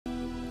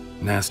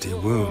Nasty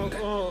wound.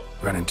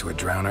 Run into a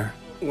drowner?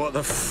 What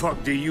the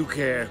fuck do you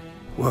care?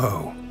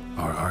 Whoa,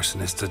 our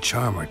arsonist's a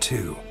charmer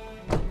too.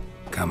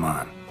 Come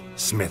on,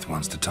 Smith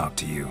wants to talk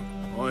to you.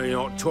 I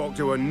not talk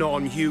to a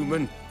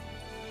non-human.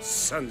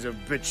 Sons of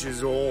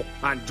bitches all,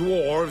 and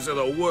dwarves are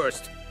the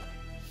worst.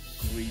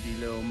 Greedy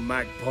little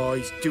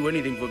magpies, do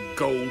anything for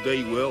gold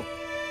they will.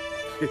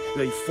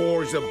 They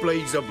forge the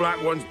blades the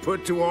black ones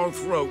put to our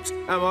throats,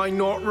 am I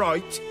not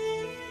right?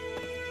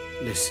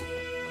 Listen,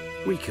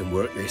 we can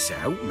work this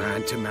out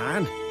man to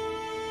man.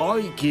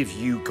 I give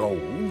you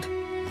gold,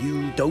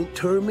 you don't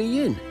turn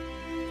me in.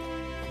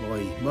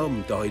 My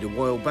mum died a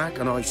while back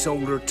and I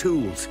sold her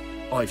tools.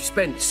 I've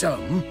spent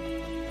some,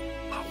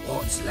 but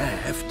what's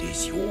left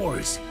is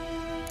yours.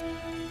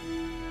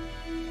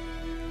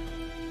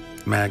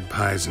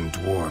 Magpies and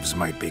dwarves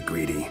might be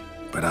greedy,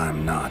 but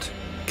I'm not.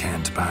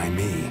 Can't buy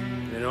me.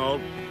 Then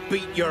I'll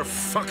beat your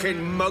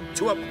fucking mug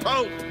to a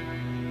pulp!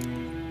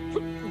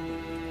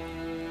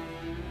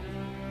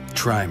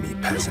 Try me,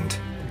 peasant.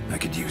 I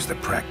could use the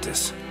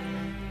practice.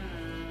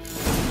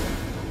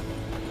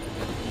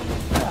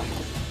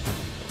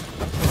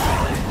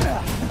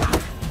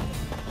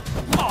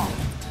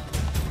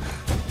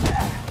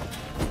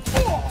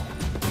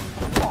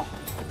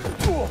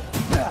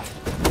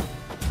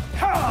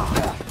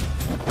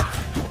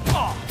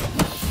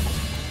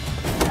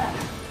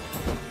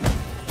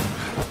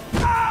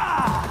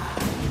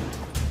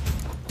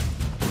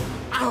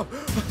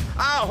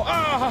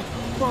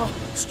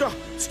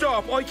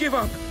 Stop, I give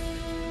up.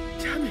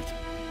 Damn it.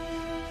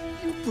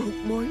 You broke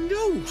my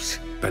nose.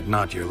 But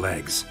not your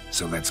legs,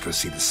 so let's go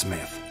see the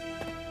smith.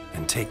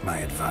 And take my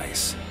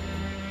advice.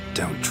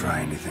 Don't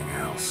try anything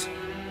else.